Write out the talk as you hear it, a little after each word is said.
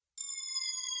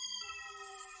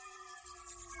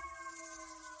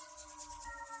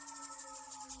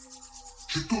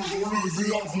j'ai toujours levé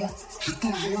avant, j'ai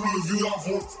toujours levé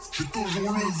avant, j'ai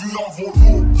toujours levé avant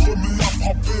l'eau. Premier à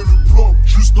frapper le bloc,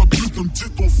 juste un putain de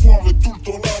petit enfoiré, tout le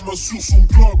temps la main sur son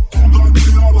globe, condamné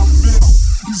à la merde.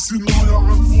 Ici non y'a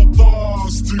rien de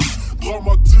fantastique,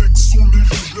 dramatique, son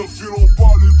mérite je le file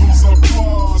emballé dans un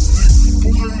plastique.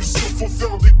 Pour réussir faut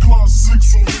faire des classiques,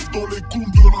 survivre dans les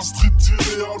comptes de la street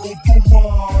tirée à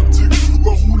l'automatique.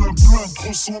 Ouais, roule un plein,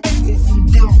 ressent la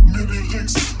profondeur de mes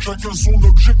lyrics. Chacun son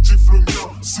objectif, le mien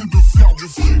c'est de faire du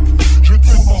fric. J'ai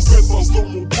des pétasses dans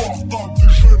mon portable, et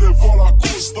Genève à la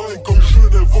Costa. Et comme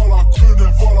Genève à la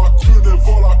Genève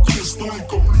à la Costa. Et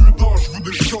comme Luda, je veux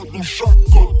des shots dans chaque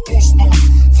code postal.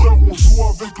 Frère, on joue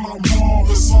avec la mort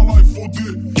et ça là il faut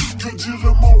des. Que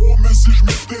dirait Maro, mais si je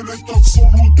mettais les tocs sans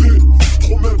loder.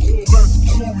 Trop mettre, on rêve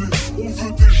trop, mais on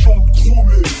veut des gens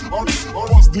chromés.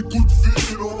 Alas, des coups de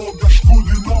fil, on engage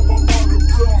codé, non, maman, le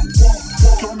peur,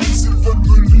 car même s'ils veulent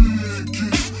me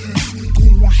liquer, ils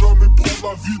pourront jamais prendre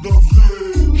la vie d'un vrai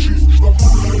G. J'dois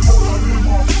voler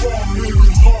ma femme et le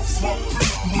raf, ma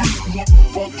pute, moi,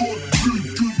 pas d'autre but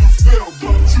que de faire de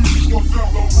la thune. J'dois faire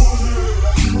de la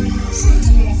monnaie,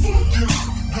 surtout en temps de guerre,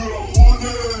 de la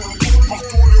monnaie, par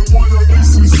tous les moyens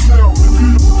nécessaires.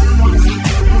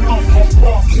 Ne t'en prends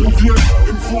pas, trop bien,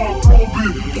 il me faut un plan B,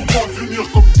 pour pas finir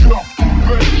comme cœur tout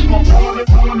bête. J'dois voler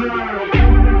monnaie.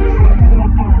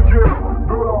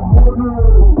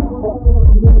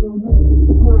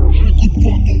 J'écoute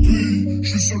pas ton pays, je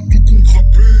suis seul tout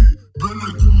contrapé. Belle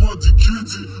qu'on m'a dit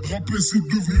Kedy, rapper c'est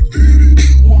devenu délit.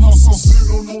 On assassine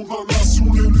le nom de la nation,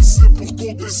 les laisser pour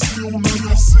contester. On a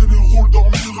versé les rôles,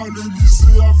 dormir à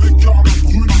l'Elysée avec Arles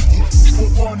brûle.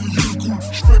 J'peux pas nier le coup,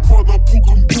 j'paye pas d'impôts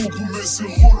comme beaucoup. Mais c'est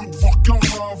relou de voir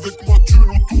Connard avec ma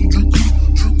thune autour du cou.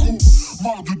 Du coup,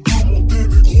 marre de demander,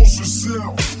 mes gros se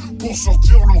servent pour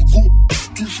sortir leur go.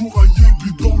 Toujours un yébi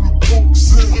dans le box.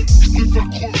 J'préfère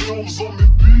crever en faisant mes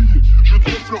billets. Je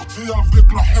peux flirter avec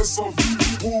la Xsess à vie.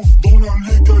 Pauvre dans la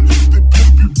légalité,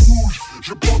 baby bouge.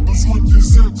 J'ai pas besoin de tes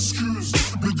excuses.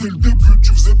 Mais dès le début,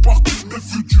 tu faisais partie de mes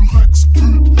futurs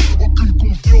ex-putes. Aucune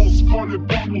confiance, fallait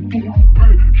pas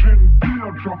m'entourlouper. J'ai une bille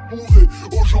à fourrée.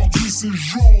 Aujourd'hui, c'est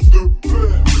jour de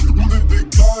paix. On est des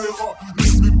KRA,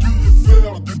 laisse mes billets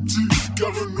faire des petits. Car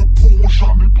elles ne pourront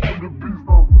jamais prendre de bise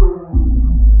d'un verre.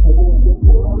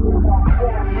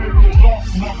 Mais le rap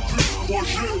m'a pu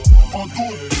projet, pas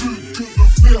d'autre but que de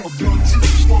faire de la thune.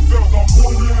 J'dois faire de la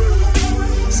monnaie,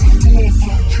 surtout en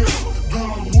fin de guerre, de la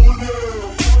monnaie,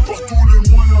 par tous les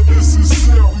moyens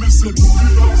nécessaires. Mais cette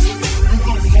village ne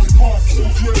t'affronte pas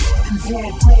frontière, il me faut un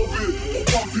plan B, pour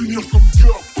pas finir comme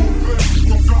cœur coupé.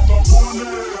 J'dois faire de la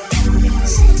monnaie,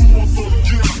 surtout en fin de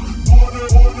guerre,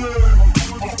 monnaie,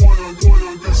 par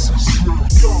moyens nécessaires.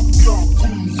 Garde,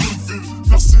 qu'on me revive,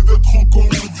 merci d'être encore en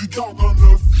vie, garde un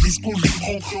œuf. Jusqu'au jour de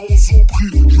rentrer en son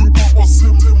prix. Je veux pas passer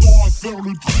mes mois à faire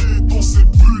le tri dans ces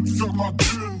buts, faire de la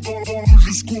thune dans le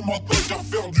jusqu'au matin. Car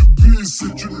faire du bis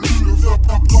c'est une lune. Viens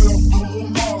pas incroyable dans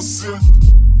mon assiette.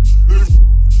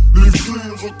 Les vrais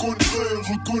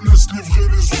reconnaissent les vrais.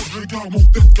 Les autres je garde en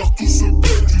tête car tout se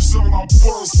paye. Tu sers la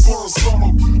pince,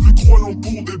 salope. Les croyants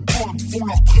pour des potes font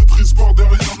leur traîtrise par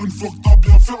derrière. Une fois que t'as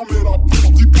bien fermé la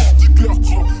porte, il clair,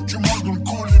 du mal dans le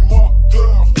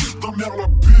collimateur. Ta mère la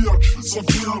biatch, ça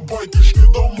fait un bail que je l'ai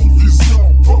dans mon viseur.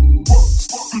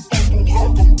 Que t'entendras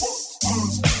comme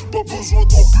buzz. Pas besoin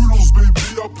d'ambulance, baby,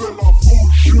 appelle la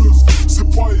faucheuse. C'est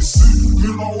pas ici,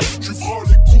 mais là-haut, tu feras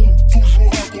les comptes.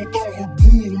 Toujours un compte à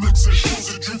rebours, mec, c'est chose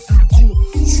et tu fais le con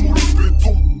sur le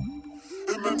béton.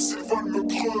 Et même s'ils veulent me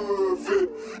crever,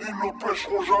 ils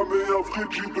n'empêcheront jamais un vrai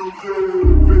G de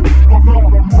rêver. J'dois faire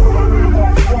la monnaie, ma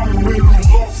femme, mais le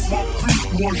rap m'a pute.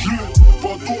 Moi j'ai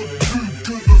pas d'autre but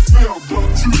que de faire de la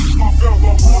thune. J'dois faire de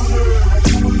la monnaie,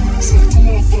 surtout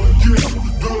en fin de guerre,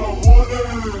 de la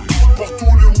monnaie, par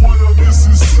tous les moyens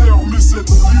nécessaires. Mais cette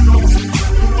village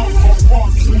ne t'affronte pas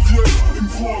trop vieille, il me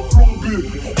faut un plan B,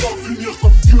 pour pas finir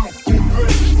comme cœur coupé.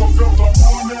 J'dois faire de la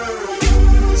monnaie,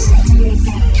 surtout en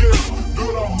fin de guerre, de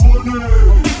la monnaie,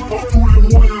 par tous les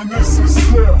moyens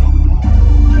nécessaires.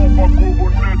 On va go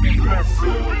honnête, j'lève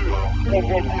le pied. On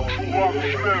va go chourab,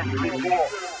 j'lève le doigt.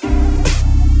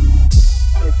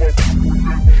 On va go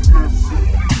honnête, j'lève le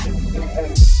pied.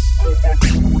 On va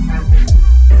go honnête.